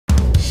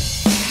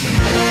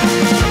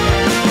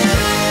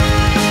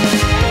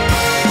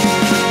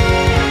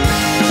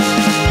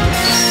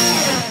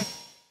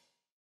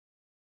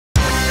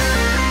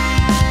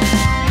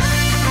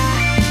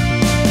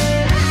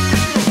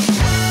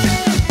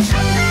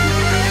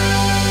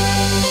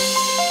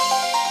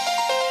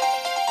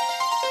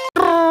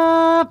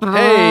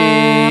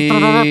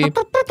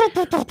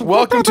everybody.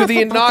 Welcome to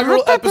the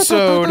inaugural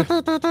episode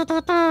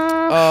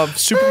of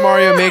Super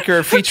Mario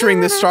Maker featuring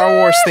the Star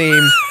Wars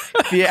theme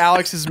via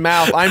Alex's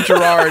mouth. I'm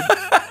Jirard.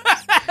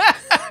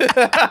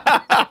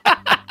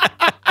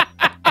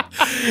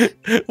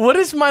 What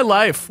is my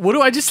life? What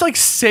do I just like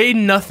say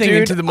nothing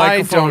Dude, into the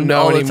microphone I don't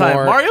know all the anymore.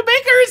 time? Mario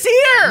Maker is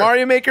here.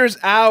 Mario Maker's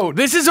out.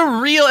 This is a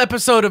real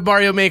episode of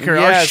Mario Maker.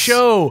 Yes. Our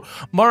show,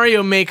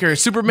 Mario Maker,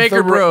 Super Maker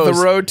The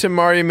Bros. road to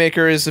Mario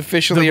Maker is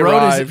officially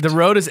arrived. The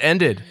road is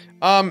ended.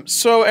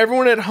 So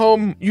everyone at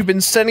home, you've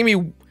been sending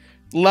me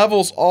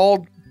levels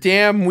all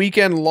damn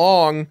weekend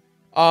long.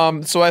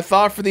 So I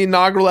thought for the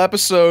inaugural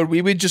episode,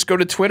 we would just go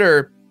to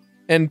Twitter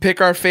and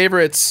pick our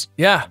favorites.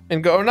 Yeah.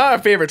 And go, not our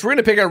favorites, we're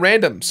gonna pick at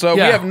random. So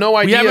Yeah. we have no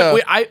idea.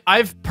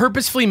 I've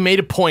purposefully made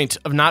a point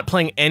of not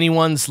playing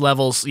anyone's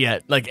levels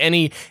yet, like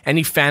any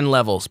fan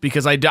levels,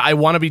 because I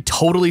want to be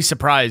totally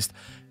surprised,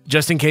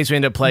 just in case we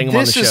end up playing them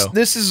on the show.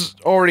 This is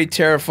already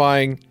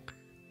terrifying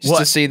just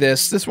to see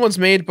this. This one's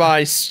made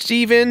by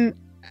Steven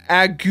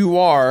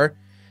Aguiar.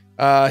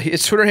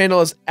 His Twitter handle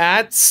is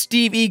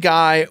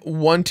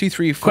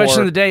 @SteveEGuy1234.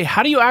 Question of the day: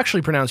 how do you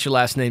actually pronounce your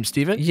last name,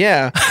 Steven?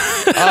 Yeah.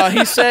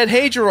 He said,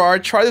 "Hey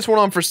Jirard, try this one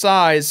on for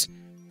size.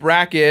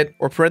 Bracket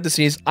or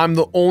parentheses. I'm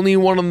the only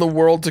one in the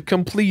world to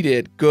complete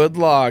it. Good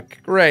luck."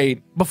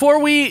 Great. Before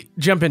we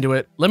jump into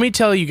it, let me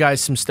tell you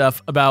guys some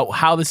stuff about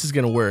how this is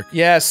going to work.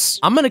 Yes.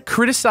 I'm going to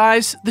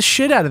criticize the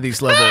shit out of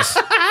these levels.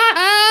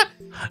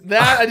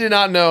 That I did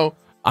not know.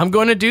 I'm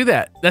going to do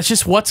that. That's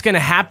just what's going to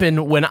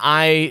happen when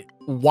I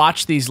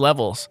watch these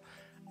levels.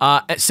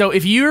 So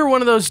if you're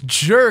one of those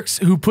jerks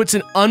who puts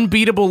an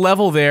unbeatable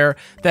level there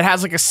that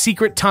has like a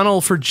secret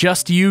tunnel for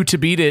just you to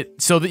beat it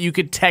so that you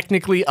could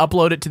technically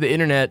upload it to the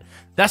internet,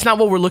 that's not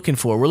what we're looking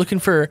for. We're looking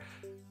for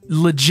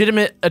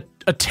legitimate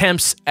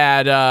attempts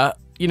at,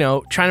 you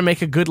know, trying to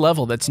make a good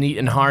level that's neat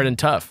and hard and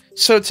tough.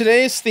 So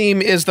today's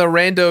theme is the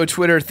rando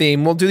Twitter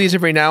theme. We'll do these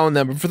every now and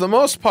then, but for the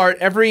most part,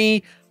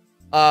 every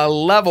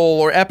level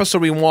or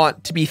episode we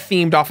want to be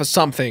themed off of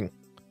something.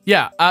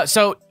 Yeah,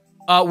 so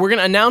we're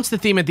gonna announce the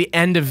theme at the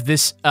end of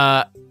this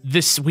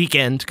this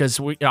weekend, because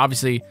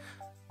obviously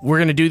we're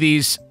gonna do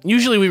these.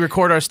 Usually we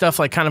record our stuff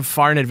like kind of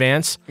far in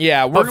advance.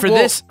 Yeah, but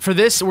for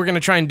this we're gonna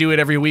try and do it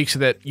every week so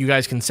that you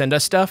guys can send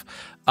us stuff.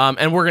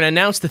 And we're gonna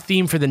announce the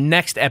theme for the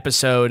next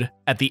episode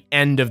at the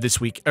end of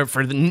this week, or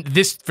for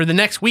the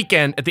next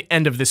weekend at the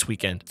end of this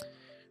weekend.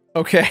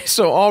 Okay,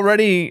 so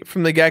already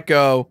from the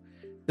get-go,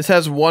 this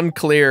has one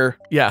clear.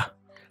 Yeah.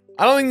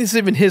 I don't think this is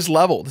even his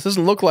level. This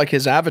doesn't look like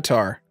his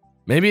avatar.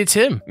 Maybe it's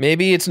him.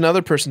 Maybe it's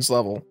another person's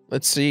level.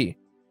 Let's see.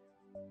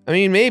 I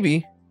mean,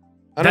 maybe.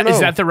 I don't know.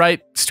 Is that the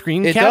right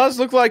screen It cap? does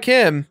look like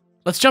him.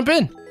 Let's jump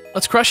in.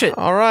 Let's crush it.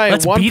 All right,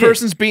 Let's one beat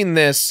person's beating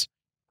this.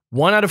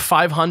 1 out of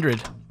 500.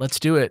 Let's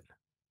do it.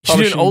 Should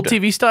Probably we do an old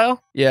shouldn't TV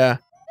style? Yeah.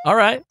 All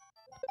right.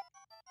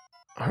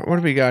 What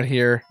do we got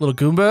here? Little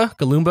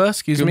Goomba,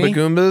 excuse me.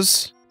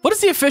 Goombas. What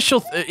is the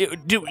official...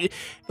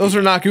 Those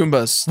are not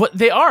Goombas. What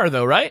they are,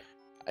 though, right?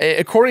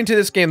 According to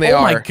this game, they are.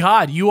 Oh my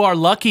god, you are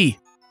lucky.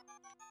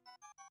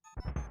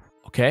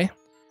 Okay.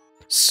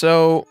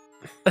 So...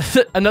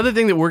 Another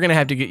thing that we're going to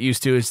have to get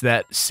used to is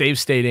that save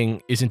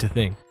stating isn't a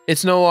thing.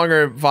 It's no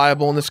longer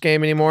viable in this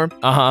game anymore.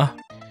 Uh-huh.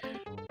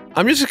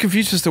 I'm just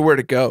confused as to where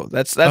to go.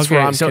 That's okay,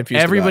 where I'm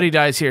confused everybody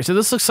about. dies here. So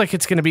this looks like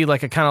it's going to be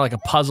like a kind of like a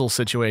puzzle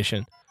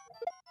situation.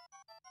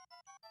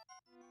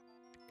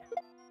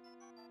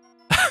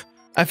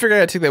 I figured I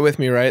gotta take that with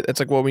me, right? That's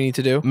like what we need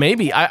to do.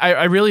 Maybe.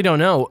 I really don't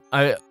know.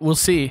 We'll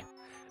see.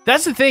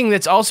 That's the thing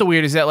that's also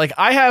weird is that like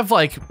I have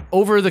like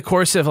over the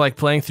course of like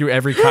playing through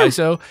every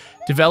Kaizo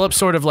developed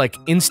sort of like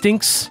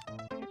instincts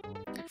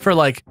for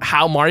like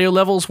how Mario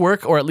levels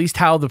work, or at least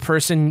how the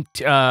person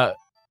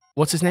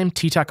what's his name?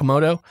 T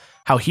Takamoto,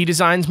 how he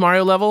designs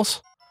Mario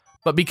levels.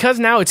 But because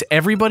now it's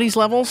everybody's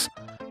levels,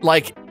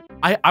 like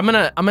I'm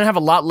gonna have a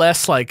lot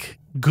less like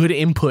good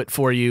input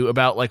for you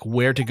about like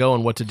where to go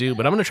and what to do,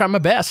 but I'm gonna try my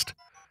best.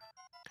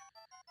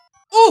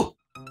 Ooh!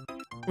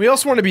 We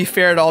also want to be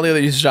fair to all the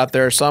other users out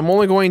there, so I'm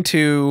only going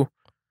to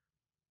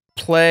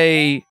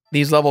play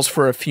these levels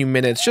for a few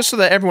minutes, just so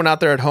that everyone out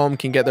there at home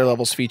can get their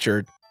levels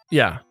featured.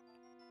 Yeah.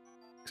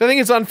 Because I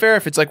think it's unfair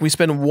if it's like we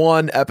spend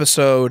one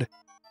episode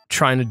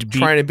trying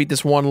to beat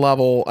this one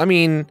level. I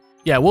mean...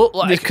 Yeah, well...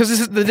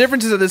 Because the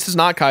difference is that this is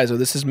not Kaizo,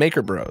 this is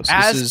Maker Bros.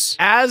 As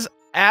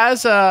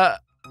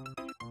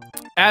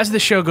the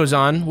show goes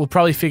on, we'll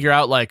probably figure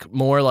out like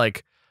more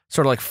like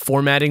sort of like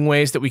formatting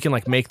ways that we can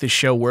like make this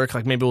show work.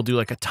 Like maybe we'll do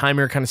like a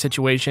timer kind of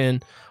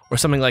situation or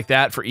something like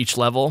that for each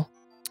level.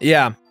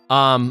 Yeah.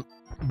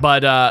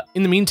 But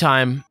in the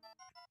meantime,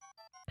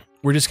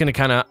 we're just gonna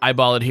kind of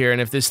eyeball it here, and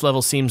if this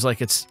level seems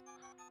like it's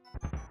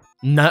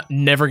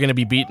never gonna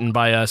be beaten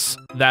by us,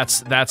 that's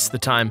the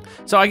time.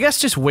 So I guess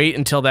just wait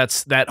until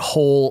that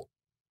whole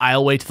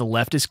aisleway to the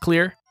left is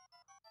clear.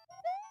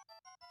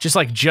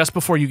 Just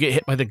before you get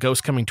hit by the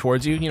ghost coming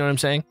towards you, you know what I'm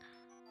saying?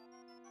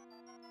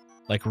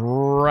 Like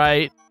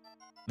right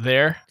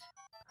there.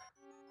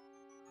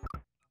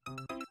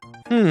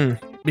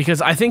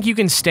 Because I think you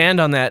can stand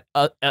on that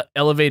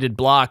elevated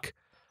block,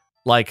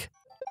 like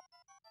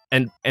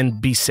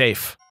and be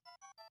safe.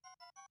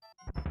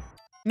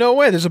 No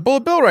way, there's a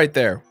bullet bill right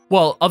there.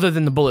 Well, other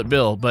than the bullet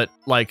bill, but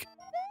like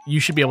you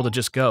should be able to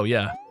just go,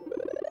 yeah.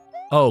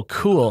 Oh,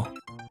 cool.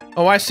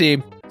 Oh, I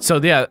see.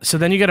 So yeah, so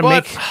then you gotta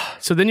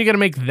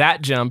make that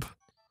jump.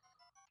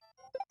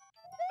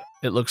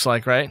 It looks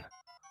like, right?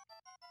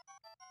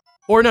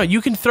 Or no,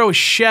 you can throw a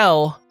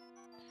shell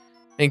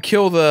and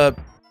kill the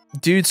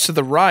dudes to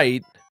the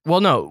right.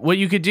 Well, no, what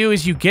you could do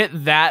is you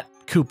get that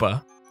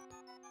Koopa.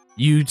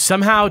 You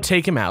somehow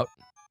take him out.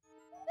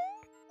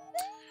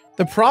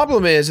 The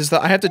problem is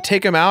that I have to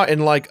take him out in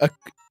like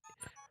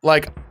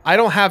I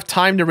don't have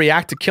time to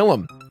react to kill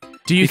him.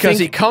 Because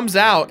he comes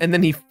out and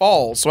then he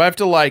falls, so I have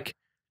to like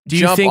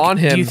jump on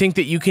him. Do you think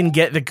that you can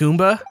get the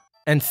Goomba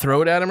and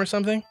throw it at him or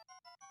something?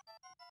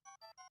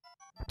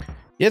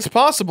 Yeah, it's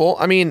possible.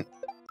 I mean,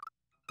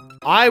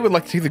 I would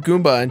like to take the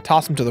Goomba and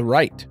toss him to the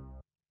right.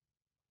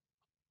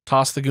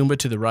 Toss the Goomba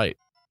to the right?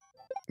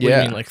 What Yeah.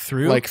 do you mean, like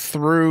through? Like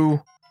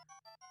through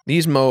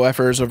these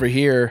mo-effers over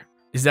here.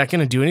 Is that going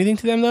to do anything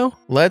to them, though?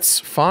 Let's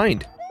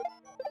find.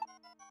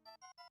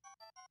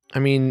 I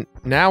mean,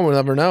 now we'll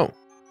never know.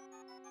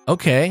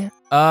 Okay.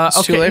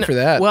 It's too late for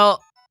that.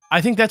 Well,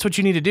 I think that's what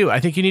you need to do. I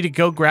think you need to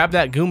go grab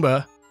that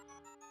Goomba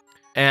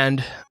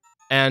and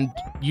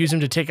use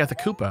him to take out the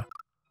Koopa.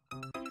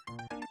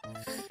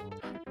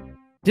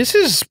 This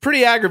is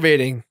pretty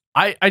aggravating.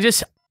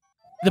 The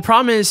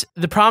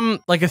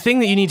problem, like a thing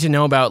that you need to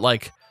know about,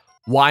 like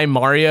why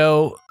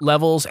Mario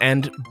levels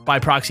and by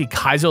proxy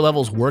Kaizo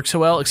levels work so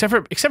well, except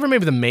for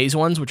maybe the maze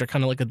ones, which are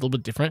kind of like a little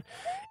bit different,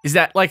 is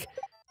that like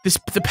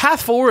the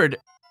path forward,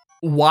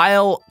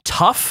 while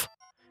tough,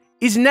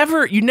 is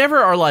never, you never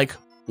are like,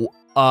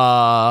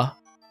 what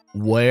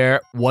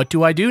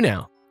do I do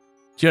now?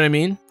 Do you know what I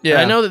mean? Yeah.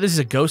 And I know that this is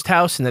a ghost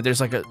house and that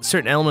there's like a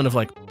certain element of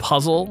like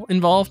puzzle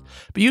involved,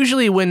 but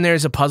usually when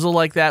there's a puzzle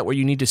like that where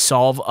you need to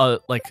solve a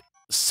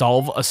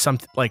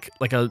something like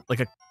a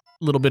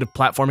little bit of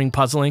platforming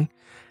puzzling,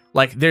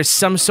 like there's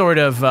some sort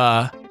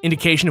of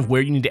indication of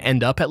where you need to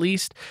end up at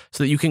least,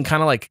 so that you can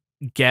kind of like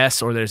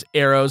guess, or there's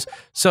arrows.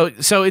 So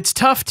it's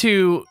tough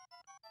to,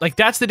 like,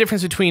 that's the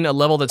difference between a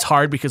level that's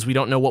hard because we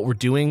don't know what we're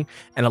doing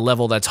and a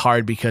level that's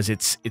hard because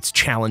it's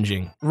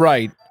challenging.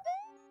 Right.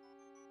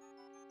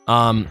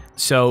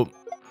 So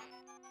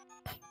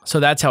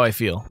that's how I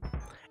feel.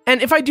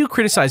 And if I do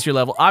criticize your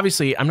level,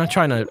 obviously I'm not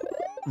trying to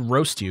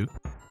roast you.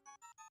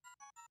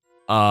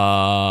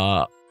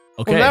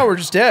 Okay. Well, now we're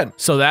just dead.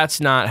 So that's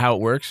not how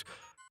it works.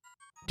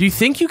 Do you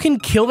think you can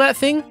kill that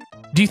thing?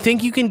 Do you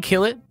think you can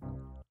kill it?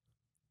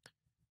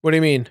 What do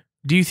you mean?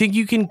 Do you think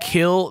you can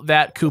kill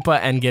that Koopa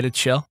and get its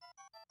shell?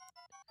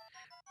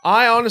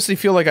 I honestly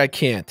feel like I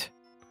can't,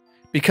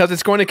 because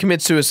it's going to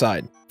commit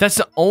suicide. That's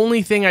the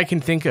only thing I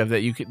can think of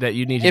that you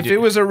need to do. If it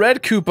was a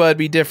red Koopa, it'd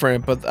be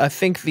different. But I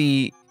think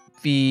the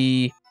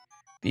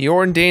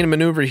ordained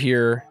maneuver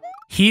here.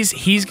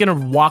 He's gonna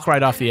walk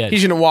right off the edge.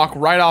 He's gonna walk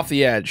right off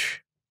the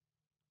edge.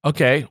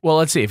 Okay, well,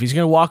 let's see. If he's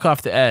gonna walk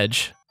off the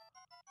edge,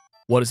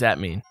 what does that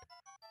mean?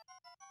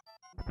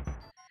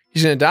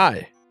 He's gonna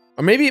die.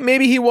 Or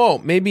maybe he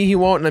won't. Maybe he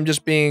won't, and I'm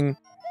just being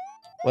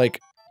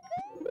like,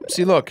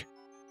 see, look.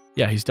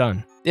 Yeah, he's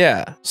done.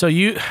 Yeah. So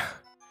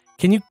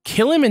can you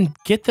kill him and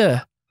get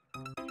the?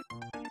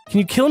 Can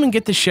you kill him and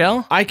get the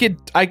shell? I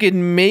could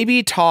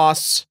maybe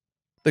toss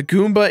the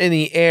Goomba in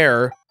the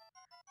air,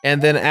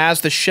 and then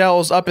as the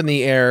shell's up in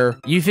the air,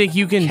 you think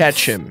you can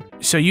catch him.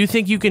 So you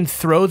think you can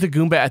throw the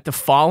Goomba at the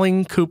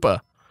falling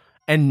Koopa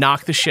and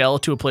knock the shell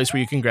to a place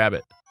where you can grab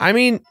it? I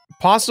mean,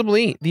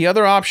 possibly. The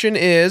other option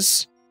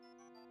is,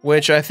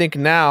 which I think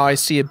now I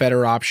see a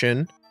better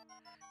option,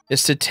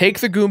 is to take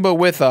the Goomba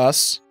with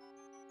us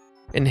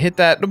and hit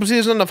that. No, but see,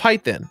 there's not enough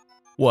height then.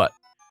 What?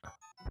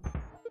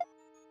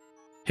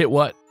 Hit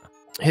what?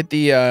 Hit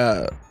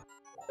the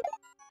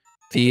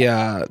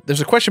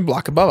there's a question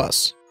block above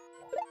us.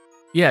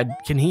 Yeah,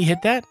 can he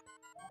hit that?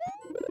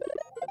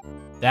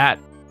 That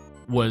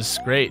was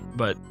great,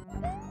 but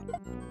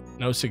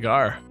no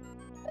cigar.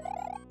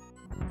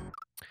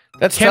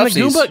 That's Can tough.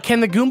 the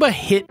Goomba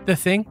hit the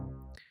thing?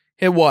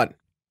 Hit what?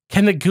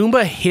 Can the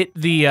Goomba hit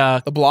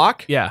the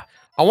block? Yeah.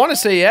 I want to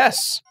say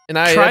yes. And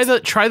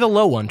try the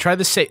low one. Try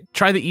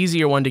the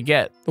easier one to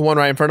get. The one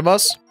right in front of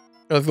us?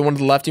 Or the one to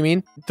the left, you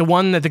mean? The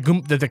one that the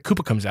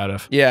Koopa comes out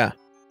of. Yeah.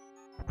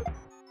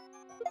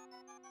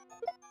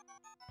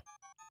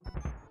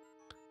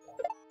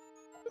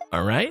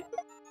 All right.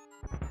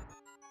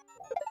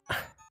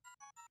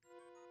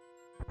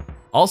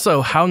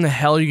 Also, how in the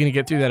hell are you going to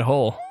get through that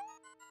hole?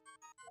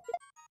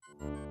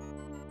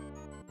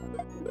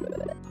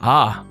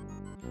 Ah.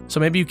 So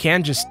maybe you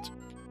can just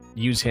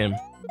use him.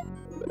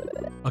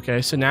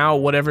 Okay, so now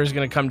whatever is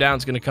going to come down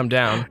is going to come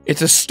down.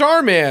 It's a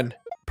Starman!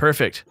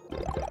 Perfect.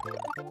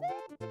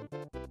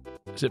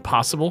 Is it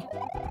possible?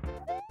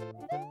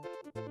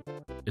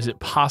 Is it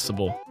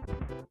possible?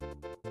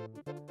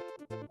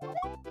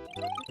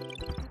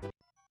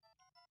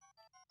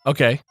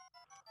 Okay.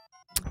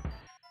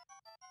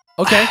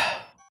 Okay.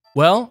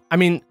 Well, I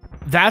mean,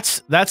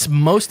 That's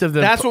most of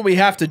the. That's what we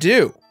have to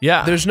do.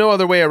 Yeah. There's no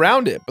other way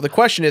around it. But the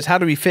question is, how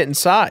do we fit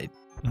inside?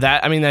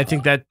 I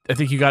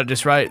think you got it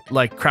just right.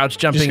 Like crouch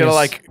jumping. Just gotta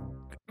like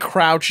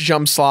crouch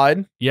jump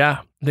slide. Yeah,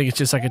 I think it's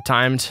just like a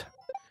timed.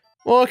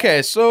 Well,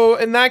 okay. So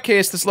in that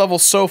case, this level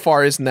so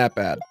far isn't that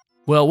bad.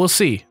 Well, we'll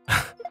see.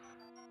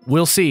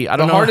 We'll see. I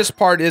don't know. The hardest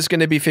part is going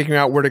to be figuring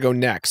out where to go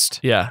next.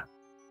 Yeah.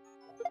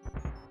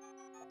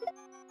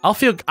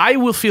 I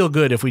will feel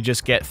good if we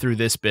just get through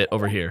this bit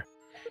over here.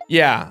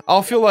 Yeah,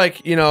 I'll feel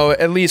like, you know,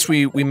 at least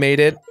we made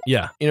it.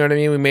 Yeah. You know what I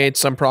mean? We made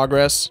some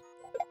progress.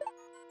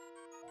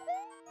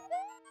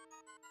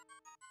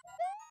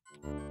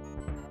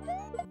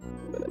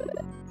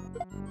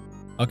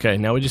 Okay,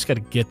 now we just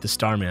gotta get the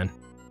Starman.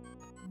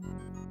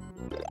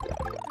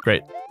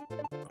 Great.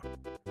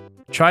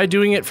 Try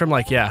doing it from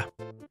like, yeah.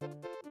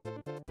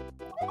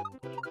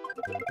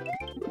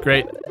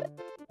 Great.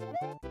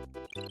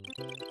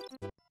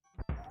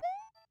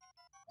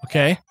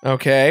 Okay.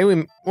 Okay,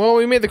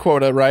 we made the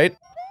quota, right?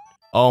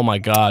 Oh my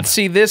god.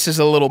 See, this is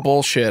a little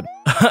bullshit.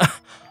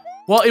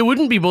 Well, it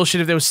wouldn't be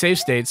bullshit if there was save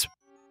states.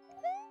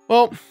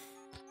 Well,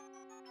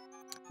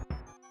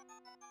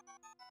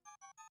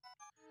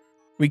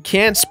 we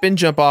can't spin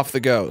jump off the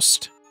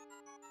ghost.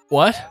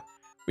 What?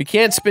 We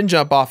can't spin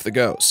jump off the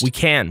ghost. We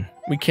can.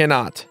 We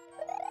cannot.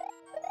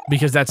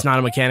 Because that's not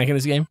a mechanic in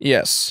this game?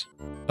 Yes.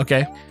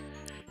 Okay.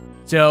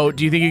 So,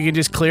 do you think you can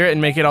just clear it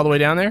and make it all the way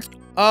down there?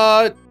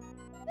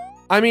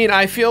 I mean,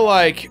 I feel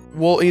like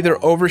we'll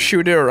either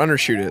overshoot it or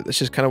undershoot it. That's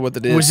just kind of what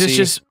it is.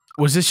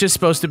 Was this just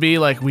supposed to be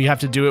like we have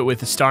to do it with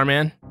the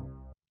Starman?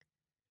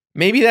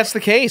 Maybe that's the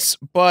case,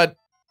 but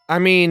I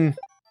mean,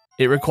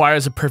 it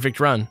requires a perfect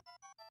run.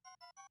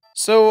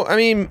 So, I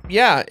mean,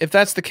 yeah, if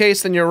that's the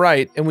case, then you're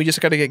right, and we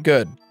just got to get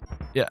good.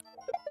 Yeah.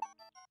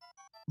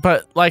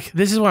 But like,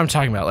 this is what I'm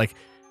talking about. Like,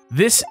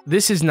 this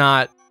is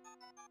not.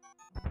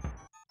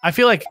 I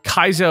feel like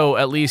Kaizo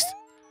at least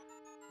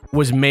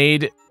was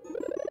made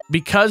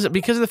because of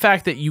the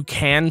fact that you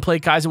can play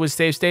Kaizo with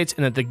save states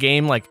and that the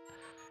game like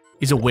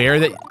is aware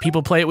that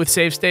people play it with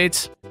save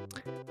states.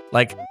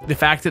 Like the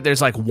fact that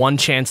there's like one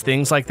chance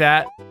things like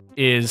that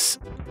is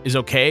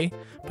okay.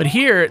 But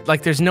here,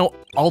 like there's no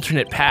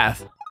alternate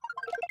path.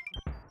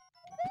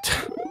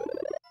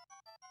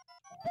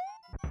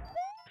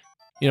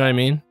 You know what I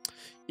mean?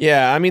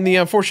 Yeah, I mean the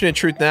unfortunate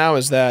truth now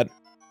is that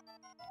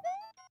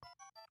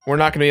we're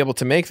not going to be able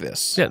to make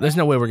this. Yeah, there's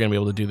no way we're going to be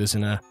able to do this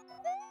in a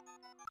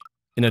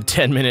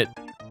 10-minute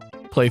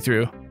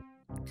playthrough. All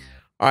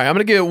right, I'm going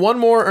to give it one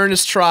more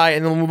earnest try,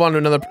 and then we'll move on to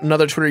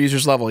another Twitter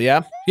user's level,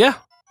 yeah? Yeah.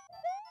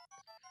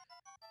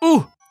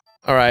 Ooh.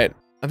 All right,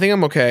 I think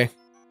I'm okay.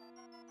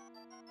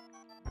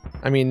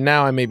 I mean,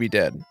 now I may be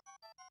dead.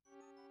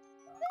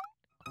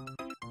 All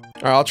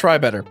right, I'll try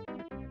better.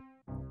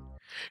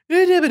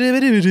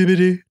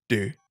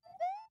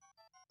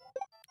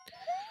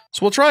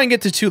 So we'll try and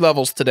get to 2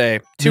 levels today.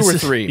 2 or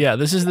 3. Yeah,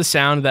 this is the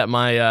sound that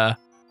my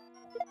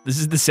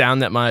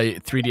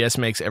 3DS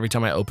makes every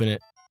time I open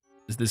it.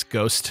 Is this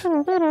ghost?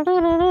 Oh.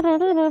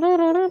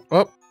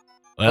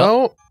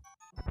 Well.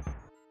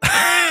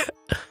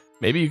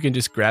 Maybe you can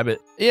just grab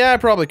it. Yeah, I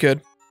probably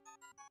could.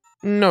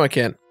 No, I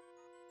can't.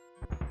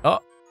 Oh,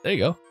 there you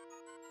go.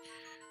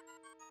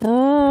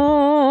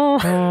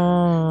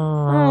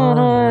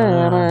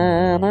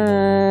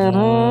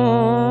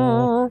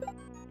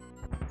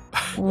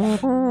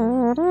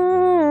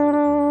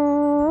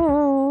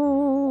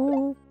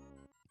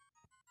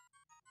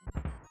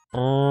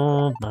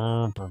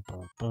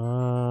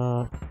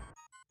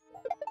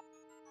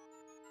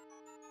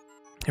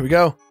 Here we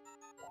go.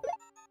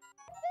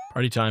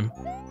 Party time.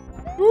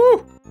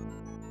 Woo!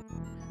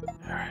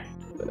 All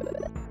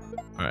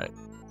right.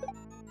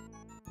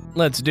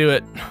 Let's do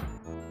it.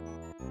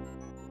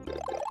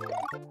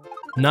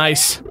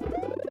 Nice.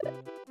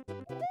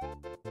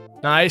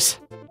 Nice.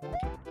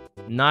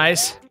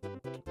 Nice.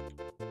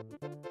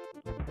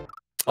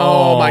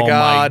 Oh my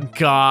god. My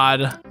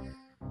god.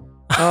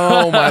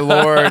 Oh my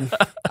lord.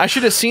 I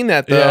should have seen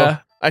that though. Yeah.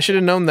 I should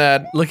have known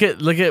that. Look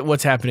at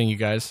what's happening, you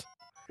guys.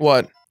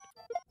 What?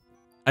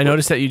 I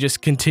noticed that you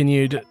just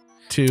continued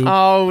to.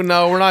 Oh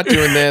no, we're not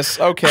doing this.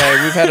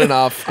 Okay, we've had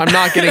enough. I'm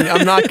not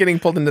getting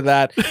pulled into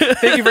that.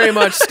 Thank you very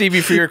much,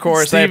 Stevie, for your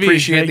course. Stevie, I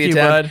appreciate the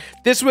attempt. Bud.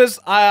 This was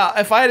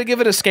if I had to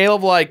give it a scale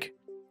of like,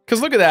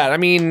 because look at that. I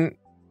mean,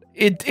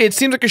 it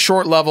seems like a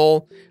short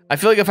level. I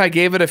feel like if I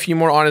gave it a few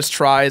more honest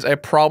tries, I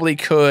probably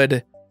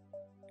could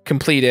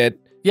complete it.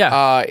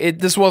 Yeah.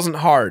 This wasn't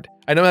hard.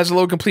 I know it has a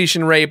low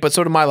completion rate, but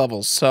so do my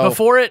levels. So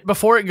before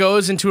it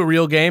goes into a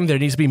real game, there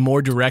needs to be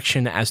more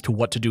direction as to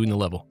what to do in the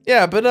level.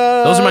 Yeah, but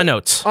those are my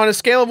notes. On a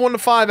scale of 1 to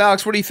 5,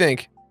 Alex, what do you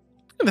think?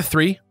 The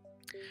 3.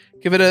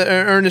 Give it an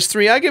earnest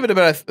 3. I give it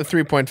about a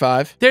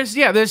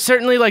 3.5. There's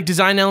certainly like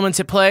design elements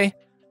at play.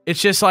 It's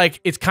just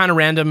like it's kind of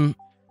random.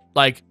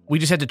 Like we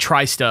just had to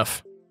try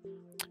stuff.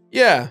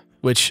 Yeah,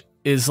 which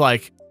is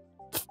like.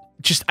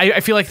 Just, I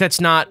feel like that's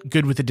not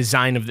good with the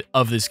design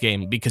of this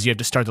game because you have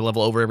to start the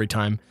level over every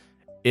time.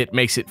 It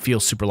makes it feel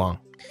super long.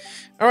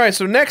 All right,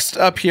 so next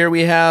up here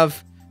we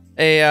have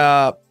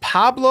a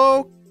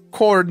Pablo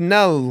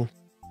Cornell.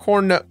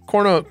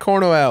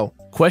 Cornell.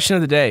 Question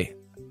of the day.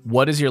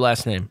 What is your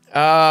last name?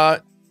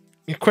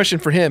 Question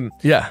for him.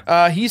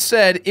 Yeah. He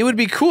said, it would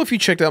be cool if you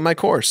checked out my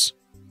course.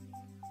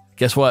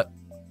 Guess what?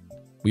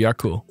 We are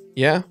cool.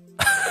 Yeah.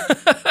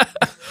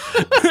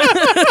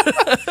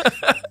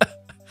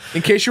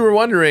 In case you were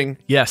wondering.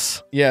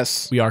 Yes.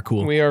 Yes. We are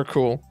cool. We are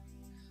cool.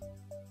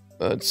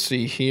 Let's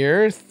see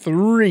here.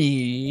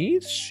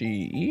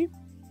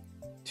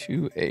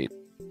 3C28.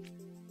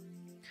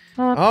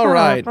 All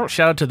right.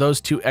 Shout out to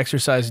those 2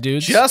 exercise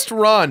dudes. Just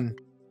run.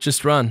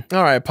 Just run.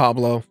 All right,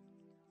 Pablo.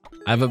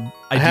 I have an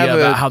idea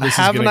about how this is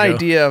going to go. I have an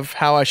idea of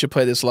how I should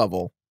play this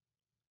level.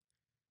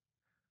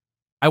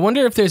 I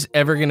wonder if there's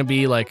ever going to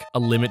be like a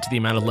limit to the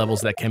amount of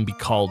levels that can be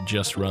called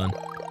just run.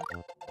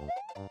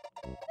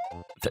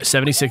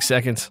 76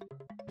 seconds.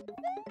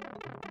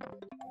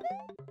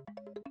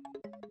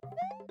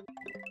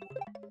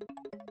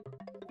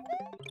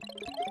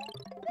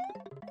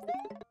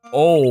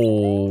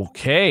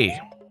 Okay.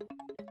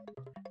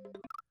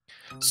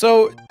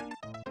 So,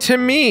 to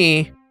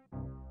me,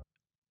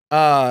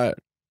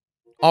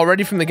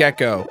 already from the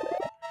get-go,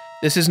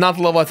 this is not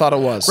the level I thought it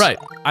was. Right.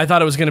 I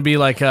thought it was going to be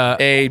like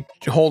a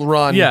hold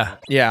run. Yeah.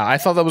 Yeah, I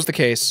thought that was the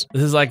case.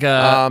 This is like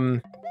I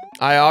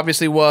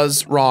obviously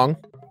was wrong.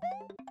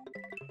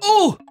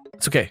 Oh!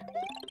 It's okay.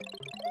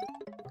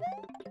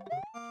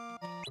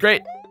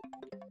 Great.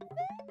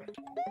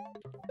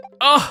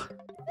 Oh!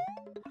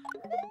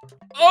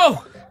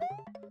 Oh!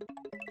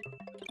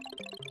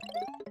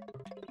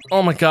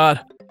 Oh my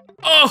god.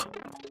 Oh!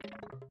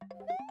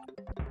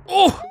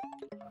 Oh!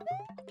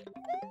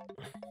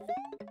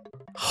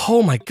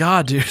 Oh my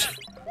god, dude.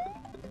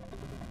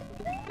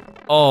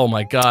 Oh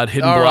my god,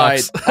 hidden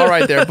blocks. All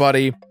right there,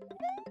 buddy.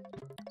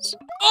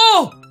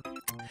 Oh!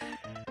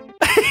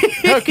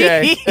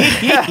 Okay.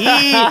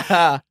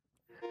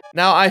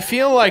 Now, I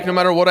feel like no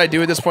matter what I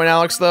do at this point,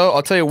 Alex, though,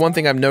 I'll tell you one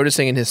thing I'm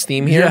noticing in his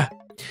theme here,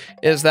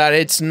 is that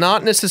it's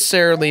not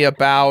necessarily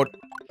about,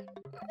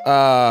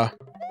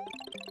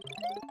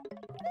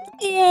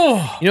 you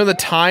know the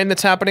time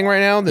that's happening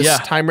right now? This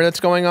timer that's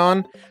going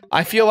on?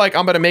 I feel like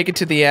I'm gonna make it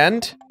to the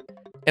end,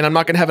 and I'm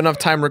not gonna have enough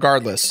time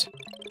regardless.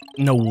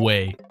 No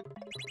way.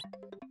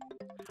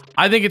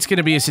 I think it's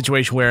gonna be a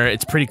situation where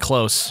it's pretty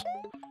close.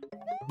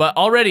 But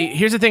already,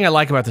 here's the thing I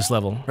like about this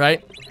level,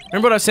 right?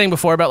 Remember what I was saying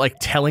before about, like,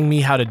 telling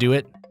me how to do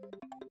it?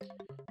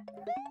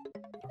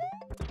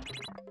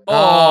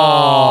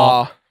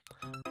 Oh.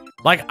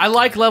 Like, I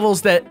like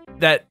levels that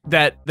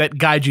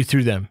guide you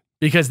through them.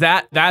 Because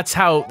that's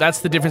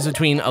the difference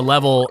between a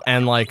level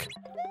and, like,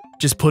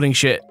 just putting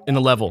shit in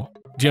a level.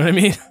 Do you know what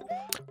I mean?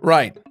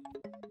 Right.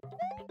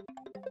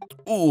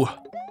 Ooh.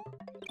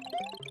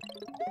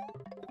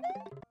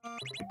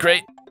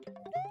 Great.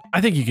 I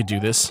think you could do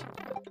this.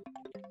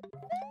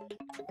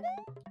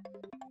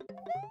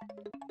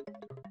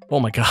 Oh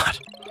my god.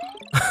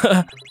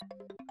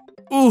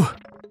 Ooh.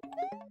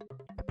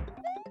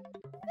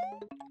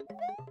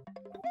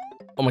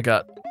 Oh my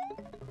god.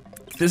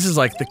 This is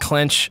like the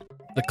clench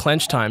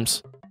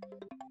times.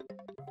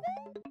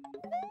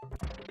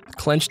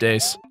 Clench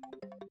days.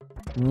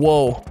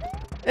 Whoa.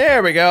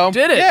 There we go.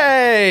 Did it.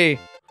 Yay.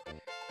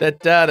 Da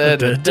da da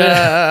da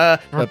da.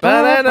 Ba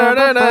da da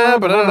da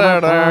da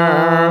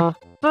da.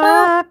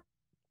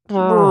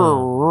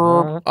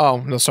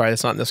 Oh, no, sorry,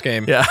 that's not in this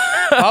game. Yeah.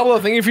 Pablo,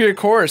 thank you for your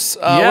course.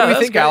 What do you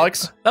think,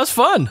 Alex? That was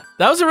fun.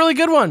 That was a really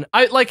good one.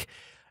 It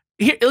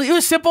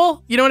was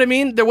simple, you know what I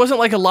mean? There wasn't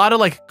like a lot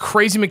of like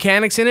crazy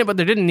mechanics in it, but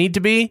there didn't need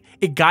to be.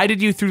 It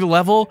guided you through the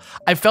level.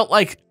 I felt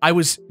like I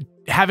was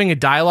having a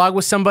dialogue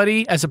with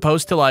somebody as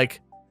opposed to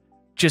like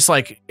just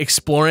like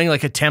exploring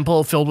like a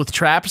temple filled with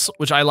traps,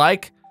 which I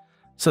like.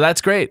 So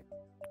that's great.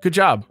 Good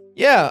job.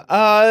 Yeah,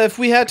 if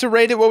we had to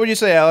rate it, what would you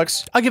say,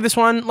 Alex? I'll give this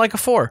one like a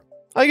 4.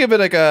 I give it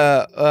like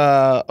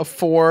a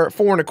 4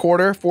 and a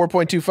quarter,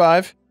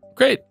 4.25.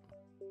 Great.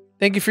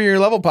 Thank you for your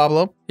level,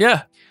 Pablo.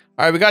 Yeah.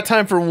 All right, we got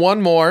time for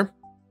one more.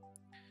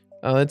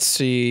 Let's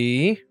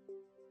see.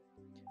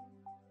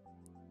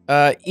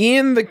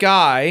 Ian the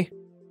Guy,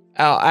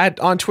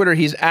 on Twitter,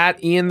 he's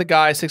at Ian the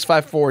Guy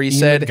 654. He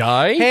said,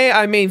 Guy? "Hey,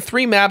 I made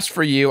 3 maps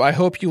for you. I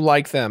hope you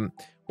like them."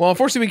 Well,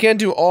 unfortunately, we can't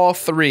do all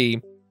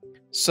 3.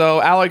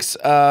 So, Alex,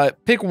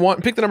 pick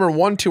one. Pick the number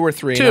 1, 2, or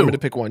 3. 2. And I'm going to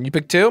pick one. You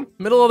pick 2?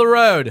 Middle of the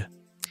road.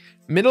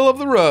 Middle of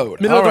the road.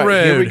 Middle of the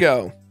road. Here we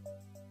go.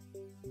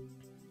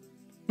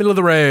 Middle of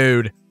the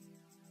road.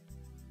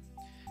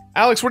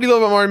 Alex, what do you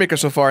love about Mario Maker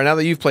so far, now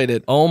that you've played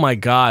it? Oh my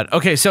god.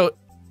 Okay, so,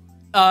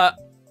 I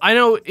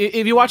know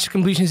if you watch the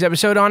Completionist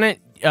episode on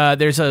it,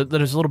 there's a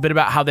little bit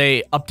about how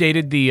they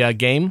updated the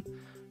game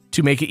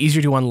to make it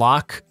easier to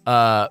unlock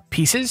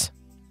pieces.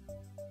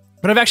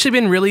 But I've actually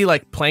been really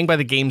like playing by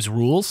the game's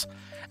rules,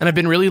 and I've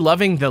been really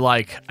loving the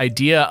like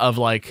idea of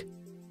like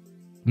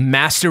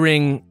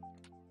mastering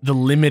the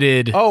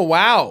limited. Oh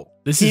wow!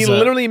 He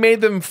literally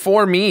made them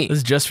for me. This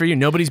is just for you.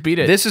 Nobody's beat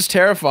it. This is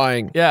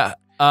terrifying. Yeah.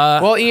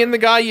 Well, Ian the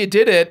Guy, you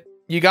did it.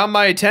 You got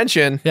my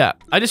attention. Yeah.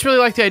 I just really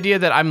like the idea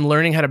that I'm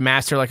learning how to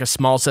master like a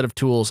small set of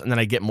tools, and then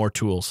I get more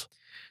tools.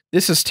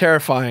 This is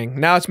terrifying.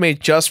 Now it's made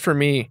just for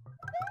me.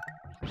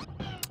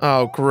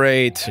 Oh,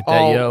 great. Hit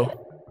that, yo.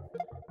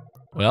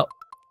 Well.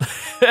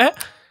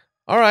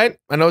 All right.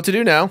 I know what to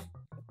do now.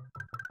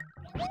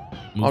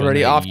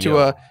 Already off to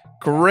a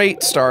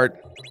great start.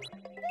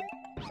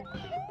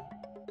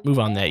 Move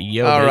on that,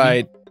 yo. All baby.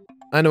 right.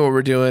 I know what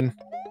we're doing.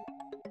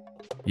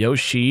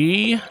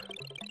 Yoshi.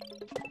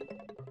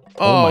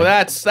 Oh,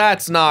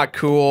 that's not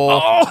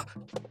cool. Oh!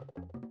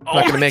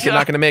 Not gonna make it,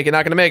 not gonna make it,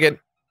 not gonna make it.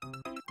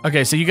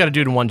 Okay, so you gotta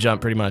do it in one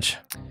jump, pretty much.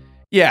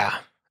 Yeah,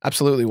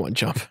 absolutely one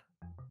jump.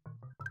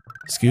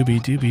 Scooby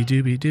dooby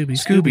dooby dooby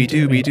Scooby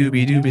dooby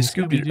dooby dooby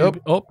Scooby dooby.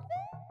 Oh.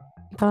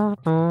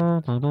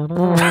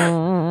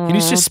 Can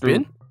you just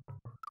spin?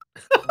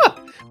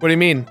 What do you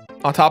mean?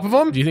 On top of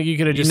them? Do you think you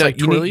could have just you like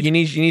twirlied? you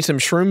need some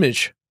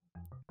shroomage.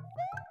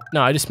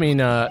 No, I just mean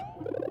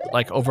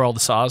like overall the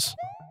saws.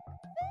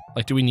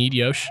 Like, do we need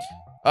Yosh?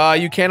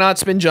 You cannot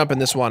spin jump in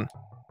this one.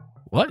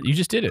 What? You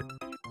just did it.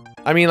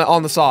 I mean,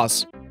 on the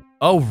saws.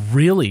 Oh,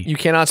 really? You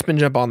cannot spin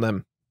jump on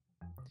them.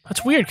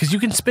 That's weird, because you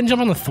can spin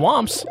jump on the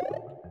thwomps.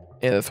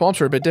 Yeah, the thwomps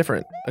are a bit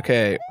different.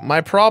 Okay,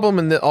 my problem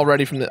in the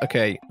already from the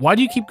okay. Why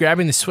do you keep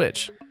grabbing the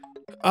switch?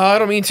 I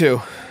don't mean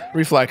to.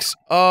 Reflex.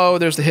 Oh,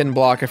 there's the hidden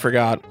block. I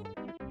forgot.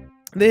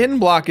 The hidden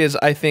block is,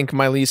 I think,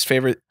 my least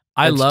favorite.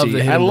 I love the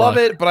hidden I love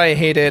block. it, but I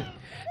hate it.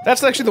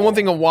 That's actually the one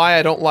thing of why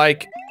I don't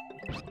like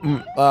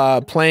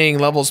playing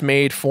levels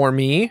made for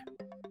me.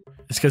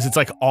 It's because it's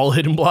like all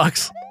hidden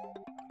blocks.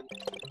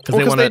 Because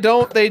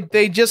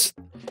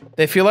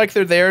they feel like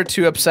they're there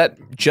to upset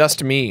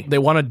just me. They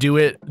want to do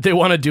it. They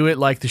want to do it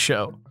like the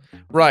show.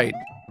 Right.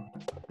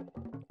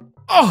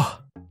 Oh.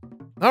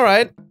 All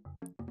right.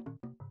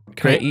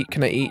 Great.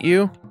 Can I eat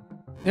you?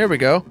 There we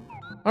go.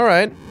 All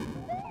right.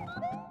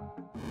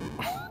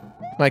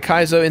 My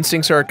Kaizo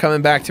instincts are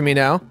coming back to me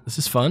now. This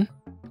is fun.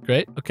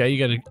 Great. Okay, you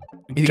gotta.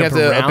 You think I have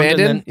to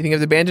abandon? You think I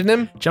have to abandon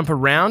him? Jump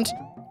around.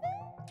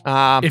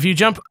 If you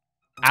jump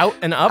out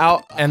and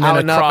up, and then out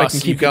and across, up, I can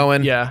keep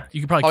going. Yeah,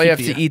 you can probably. Oh, you have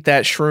to eat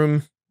that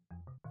shroom.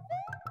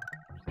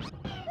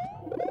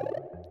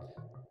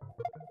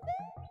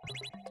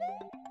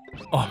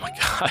 Oh my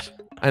god!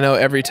 I know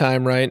every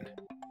time, right?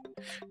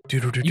 You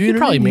could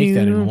probably make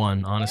that in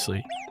one,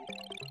 honestly.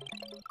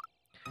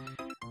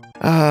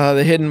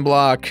 The hidden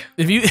block.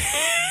 If you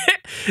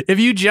if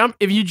you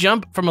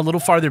jump from a little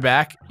farther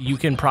back, you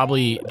can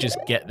probably just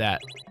get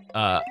that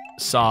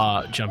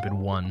saw jump in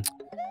one.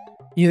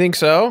 You think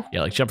so?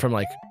 Yeah, like jump from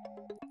like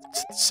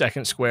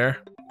second square.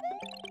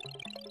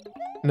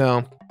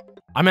 No.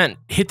 I meant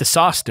hit the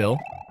saw still.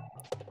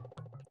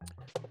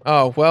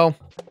 Oh, well.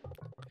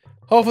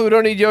 Hopefully we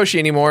don't need Yoshi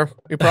anymore.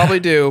 We probably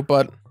do,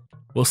 but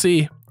we'll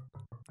see.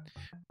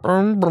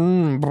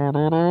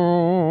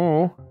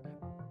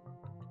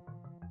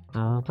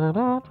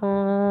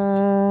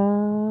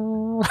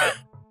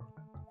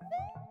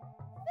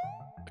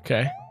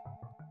 Okay.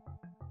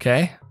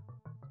 Okay.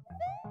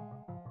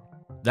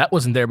 That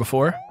wasn't there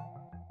before.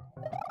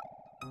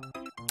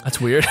 That's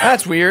weird.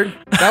 That's weird.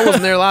 That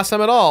wasn't there last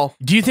time at all.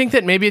 Do you think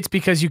that maybe it's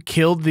because you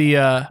killed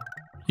the,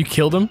 you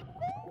killed him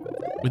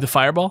with the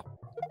fireball?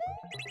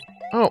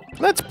 Oh,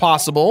 that's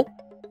possible.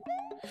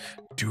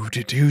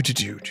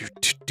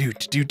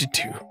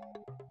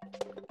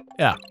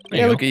 Yeah.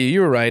 Yeah, look at you.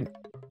 You were right.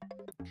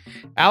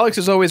 Alex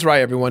is always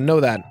right, everyone. Know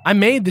that. I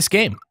made this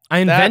game. I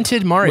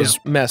invented Mario. Was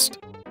messed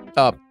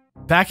up.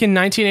 Back in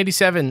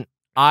 1987,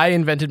 I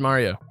invented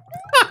Mario.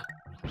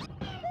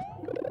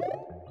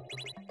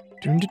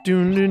 Put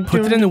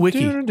it in the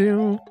wiki.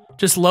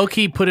 Just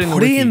low-key put it in the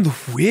wiki. Put it in the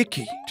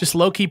wiki. Just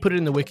low-key put it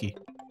in the wiki.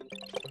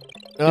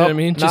 You know what I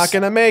mean? Not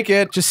gonna make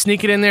it. Just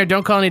sneak it in there.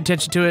 Don't call any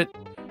attention to it.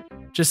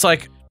 Just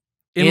like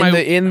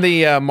in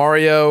the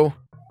Mario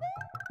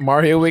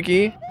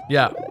wiki.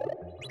 Yeah.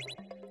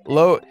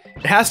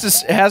 It has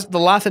the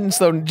laughin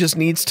though just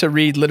needs to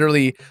read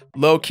literally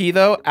low key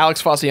though.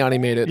 Alex Faciane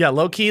made it. Yeah,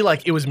 low key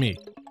like it was me.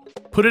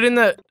 Put it in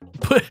the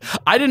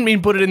I didn't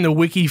mean put it in the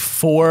wiki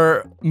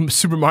for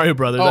Super Mario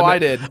Brothers. Oh, I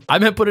did. I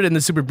meant put it in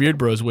the Super Beard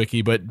Bros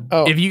wiki, but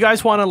if you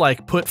guys want to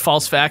like put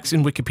false facts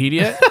in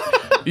Wikipedia,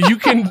 you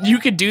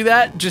can do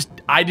that. Just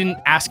I didn't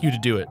ask you to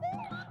do it.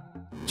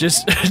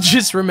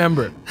 Just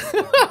remember.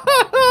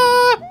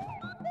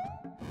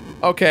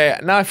 Okay,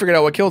 now I figured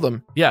out what killed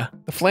him. Yeah.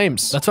 The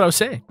flames. That's what I was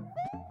saying.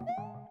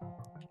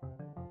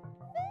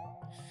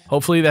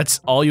 Hopefully that's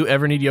all you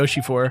ever need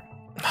Yoshi for.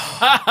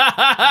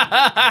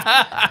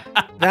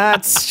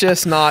 That's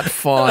just not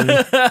fun.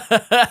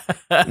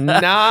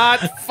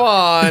 Not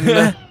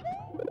fun.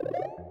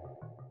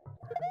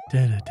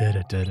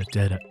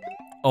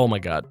 Oh my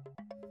god.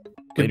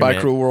 Goodbye,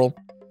 cruel world.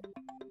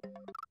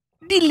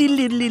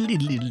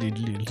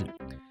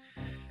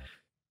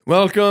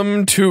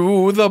 Welcome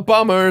to the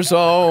bummer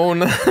zone.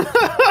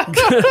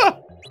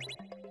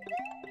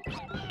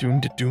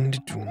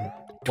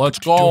 Let's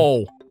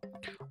go.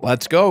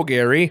 Let's go,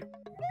 Gary.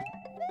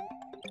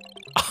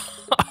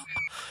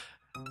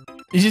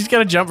 You just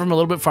gotta jump from a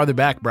little bit farther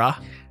back, brah.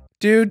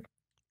 Dude,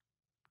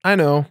 I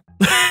know.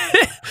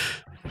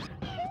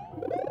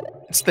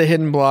 It's the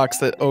hidden blocks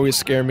that always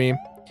scare me.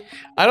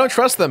 I don't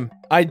trust them.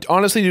 I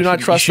honestly do not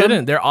trust you shouldn't.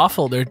 them. They're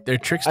awful. They're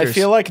tricksters. I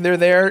feel like they're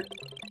there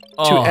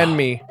to end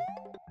me.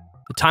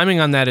 The timing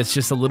on that is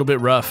just a little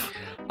bit rough.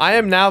 I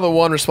am now the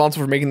one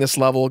responsible for making this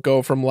level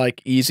go from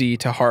like easy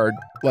to hard,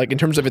 like in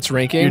terms of its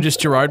ranking. You're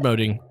just Jirard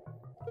moding.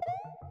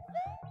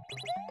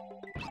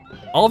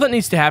 All that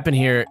needs to happen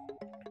here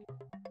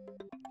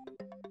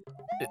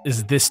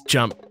is this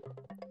jump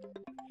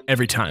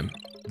every time.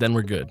 Then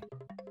we're good.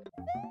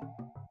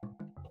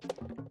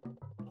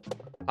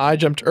 I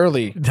jumped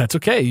early. That's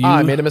okay.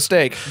 I made a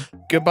mistake.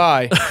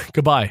 Goodbye.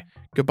 Goodbye.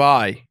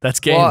 Goodbye. That's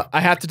game. Well, I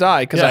have to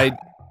die because I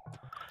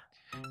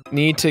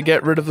need to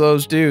get rid of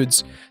those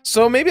dudes.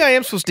 So maybe I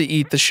am supposed to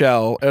eat the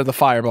shell or the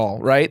fireball,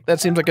 right? That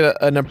seems like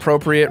an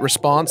appropriate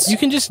response. You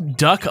can just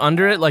duck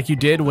under it like you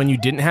did when you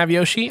didn't have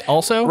Yoshi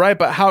also. Right,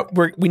 but how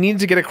we need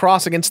to get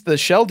across against the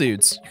shell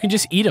dudes. You can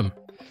just eat them.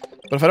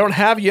 But if I don't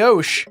have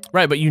Yosh.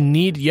 Right, but you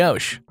need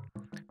Yosh.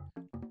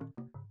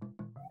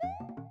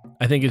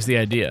 I think is the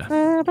idea.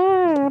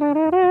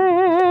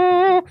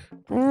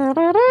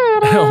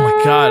 Oh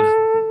my god.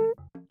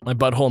 My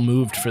butthole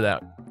moved for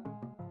that.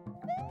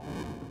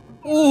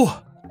 Ooh.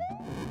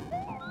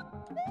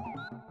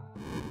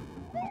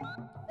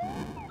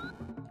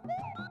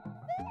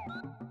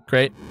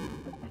 Great.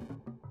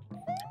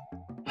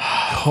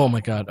 Oh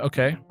my god,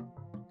 okay.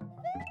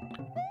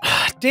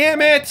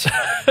 Damn it!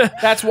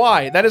 That's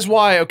why. That is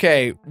why,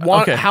 okay.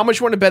 Okay. How much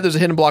you want to bet there's a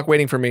hidden block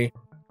waiting for me?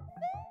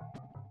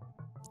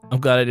 I'm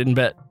glad I didn't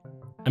bet.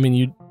 I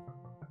mean,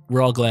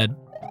 we're all glad.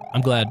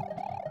 I'm glad.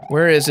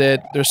 Where is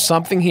it? There's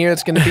something here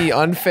that's going to be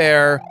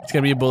unfair. It's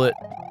going to be a bullet.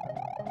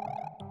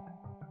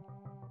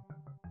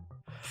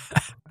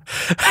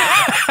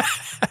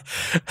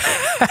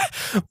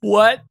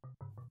 What?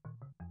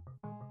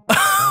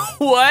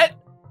 What?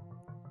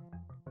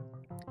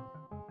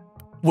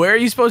 Where are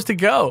you supposed to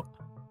go?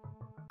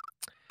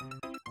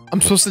 I'm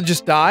supposed to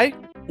just die?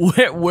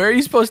 Where are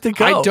you supposed to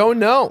go? I don't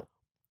know.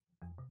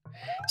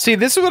 See,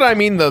 this is what I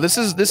mean, though. This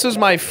is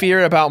my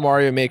fear about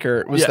Mario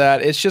Maker, was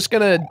that it's just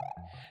gonna...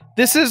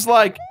 This is,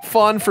 like,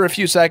 fun for a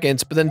few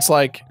seconds, but then it's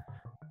like...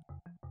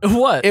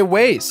 What? It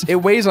weighs. It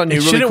weighs on you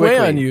really quickly. It shouldn't weigh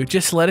on you.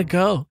 Just let it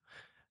go.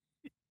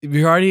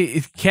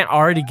 It can't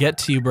already get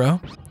to you, bro.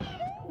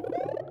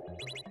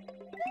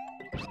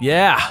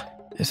 Yeah.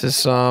 This is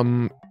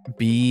some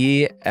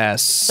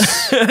BS.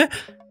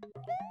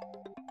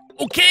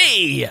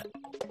 Okay.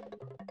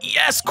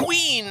 Yes,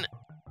 queen.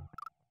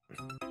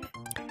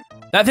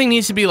 That thing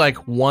needs to be like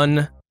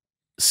one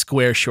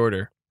square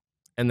shorter,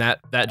 and that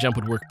jump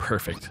would work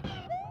perfect.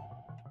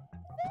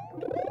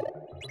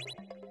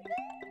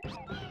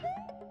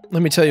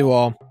 Let me tell you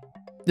all,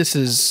 this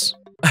is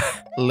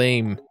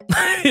lame.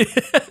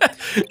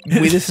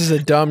 This is a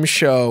dumb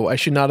show. I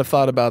should not have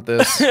thought about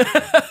this.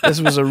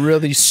 This was a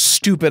really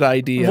stupid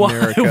idea,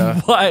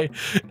 America. Why?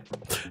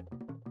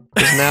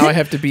 Because now I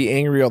have to be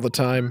angry all the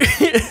time.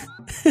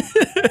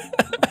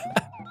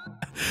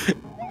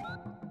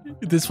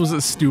 This was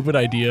a stupid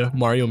idea,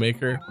 Mario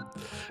Maker.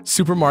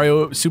 Super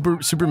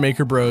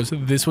Maker Bros.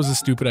 This was a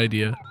stupid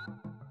idea.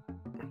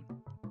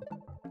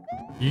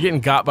 You're getting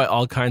got by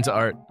all kinds of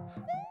art.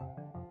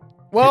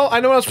 Well, I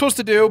know what I'm supposed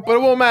to do, but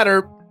it won't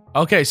matter.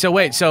 Okay, so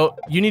wait, so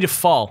you need to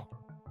fall.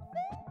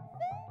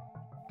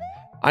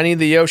 I need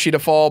the Yoshi to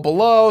fall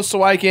below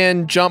so I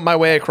can jump my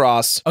way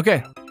across.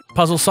 Okay,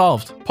 puzzle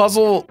solved.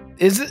 Puzzle,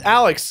 is it,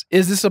 Alex,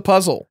 is this a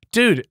puzzle?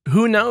 Dude,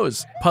 who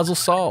knows? Puzzle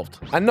solved.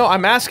 I know,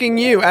 I'm asking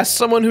you, as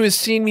someone who has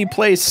seen me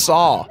play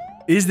Saw.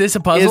 Is this a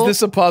puzzle? Is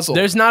this a puzzle?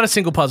 There's not a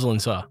single puzzle in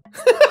Saw.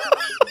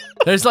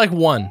 There's like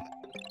one.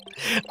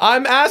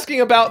 I'm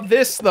asking about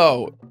this,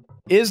 though.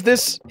 Is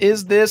this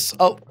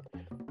a...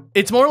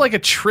 It's more like a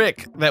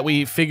trick that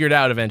we figured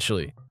out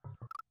eventually.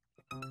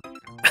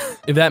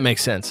 If that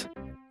makes sense.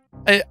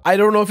 I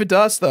don't know if it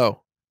does,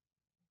 though.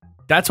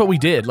 That's what we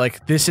did.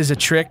 Like, this is a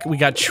trick. We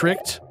got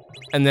tricked,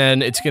 and then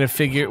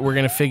we're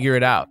gonna figure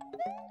it out.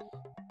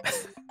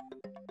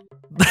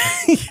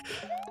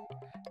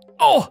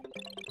 Oh!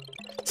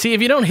 See,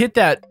 if you don't hit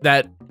that,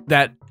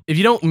 if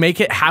you don't make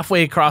it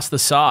halfway across the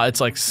saw,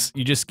 it's like,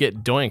 you just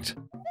get doinked.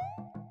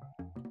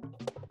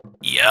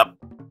 Yep.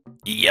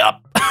 Yep.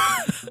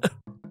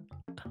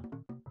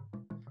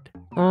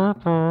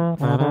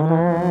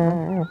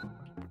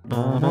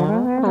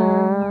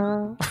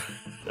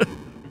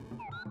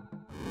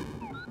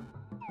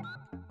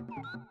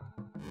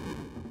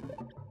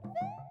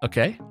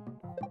 Okay.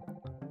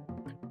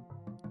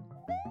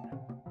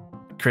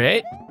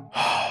 Create.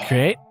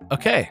 Create.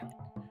 Okay.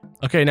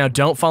 Okay, now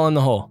don't fall in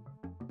the hole.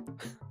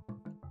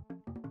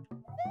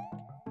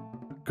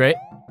 Great.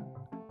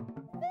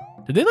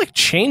 Did they like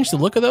change the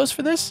look of those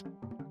for this?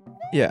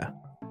 Yeah.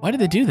 Why did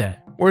they do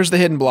that? Where's the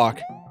hidden block?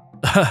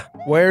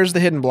 Where's the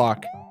hidden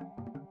block?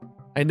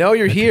 I know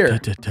you're here.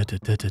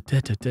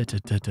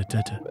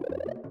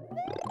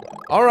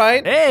 All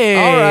right. Hey.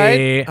 All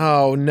right.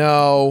 Oh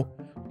no.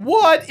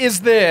 What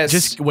is this?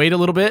 Just wait a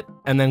little bit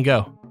and then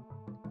go.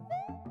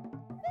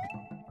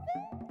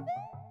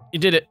 You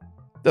did it.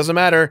 Doesn't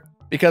matter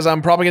because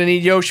I'm probably gonna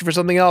need Yoshi for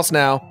something else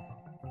now.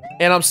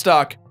 And I'm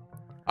stuck.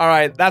 All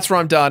right, that's where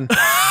I'm done.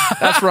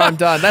 That's where I'm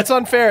done. That's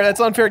unfair. That's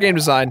unfair game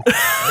design.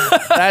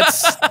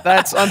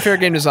 That's unfair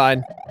game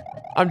design.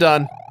 I'm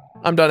done.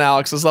 I'm done,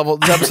 Alex. This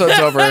episode's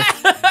over.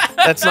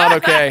 That's not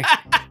okay.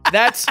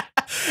 This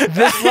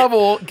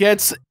level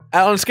gets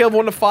on a scale of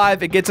 1 to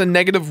 5. It gets a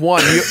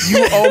 -1.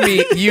 You owe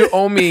me. You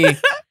owe me,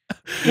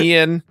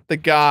 Ian, the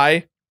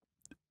guy.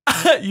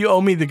 You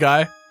owe me the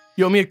guy.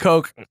 You owe me a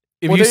Coke.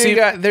 Well,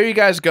 there you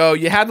guys go.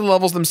 You have the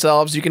levels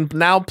themselves. You can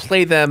now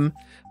play them.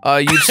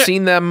 You've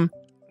seen them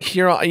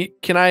here.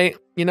 Can I?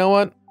 You know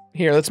what?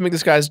 Here, let's make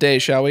this guy's day,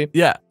 shall we?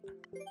 Yeah.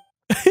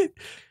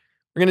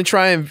 We're gonna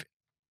try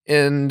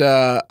and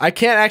I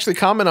can't actually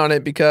comment on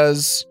it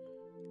because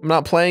I'm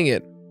not playing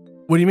it.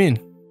 What do you mean?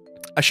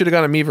 I should have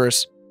gone to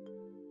Miiverse.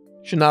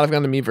 Should not have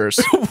gone to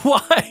Miiverse.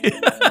 Why?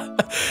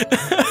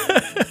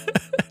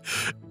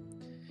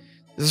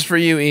 This is for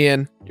you,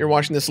 Ian. You're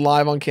watching this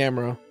live on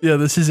camera. Yeah,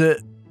 this is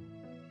it.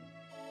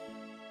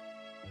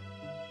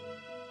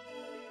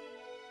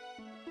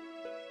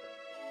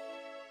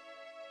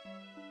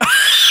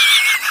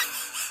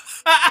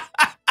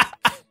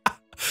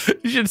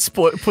 You should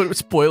put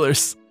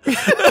spoilers.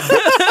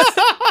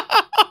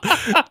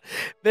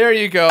 There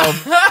you go.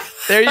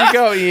 There you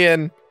go,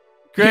 Ian.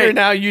 Great. You're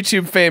now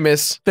YouTube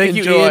famous. Thank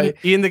you, Ian.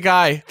 Ian the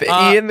guy.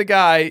 Ian the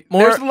guy.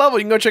 There's the level.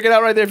 You can go check it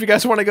out right there if you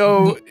guys want to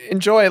go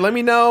enjoy it. Let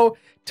me know.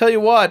 Tell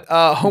you what,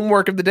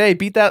 homework of the day.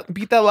 Beat that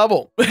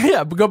level.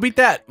 Yeah, but go beat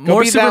that.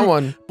 Beat that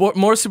one.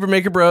 More Super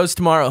Maker Bros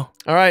tomorrow.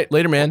 All right.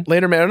 Later, man.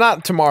 Later, man. Or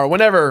not tomorrow.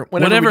 Whenever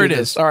it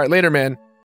is. All right, later, man.